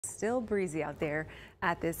Still breezy out there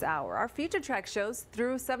at this hour. Our future track shows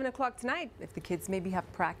through 7 o'clock tonight. If the kids maybe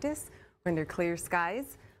have practice, we're under clear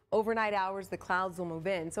skies. Overnight hours, the clouds will move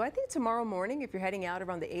in. So I think tomorrow morning, if you're heading out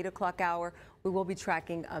around the 8 o'clock hour, we will be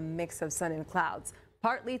tracking a mix of sun and clouds.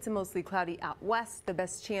 Partly to mostly cloudy out west. The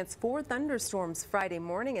best chance for thunderstorms Friday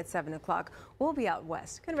morning at 7 o'clock will be out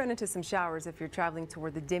west. Could run into some showers if you're traveling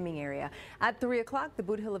toward the dimming area. At 3 o'clock, the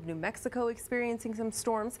Boot Hill of New Mexico experiencing some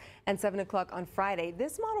storms. And 7 o'clock on Friday,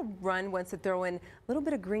 this model run wants to throw in a little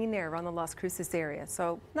bit of green there around the Las Cruces area.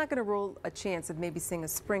 So not going to rule a chance of maybe seeing a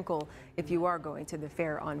sprinkle if you are going to the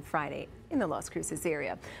fair on Friday in the Las Cruces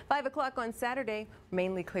area. 5 o'clock on Saturday,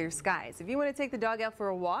 mainly clear skies. If you want to take the dog out for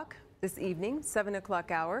a walk, this evening, 7 o'clock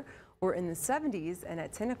hour, we're in the 70s, and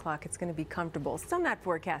at 10 o'clock, it's going to be comfortable. Still not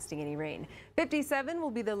forecasting any rain. 57 will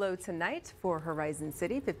be the low tonight for Horizon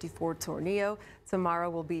City, 54 Tornillo. Tomorrow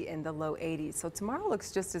will be in the low 80s, so tomorrow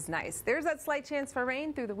looks just as nice. There's that slight chance for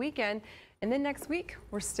rain through the weekend, and then next week,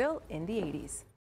 we're still in the 80s.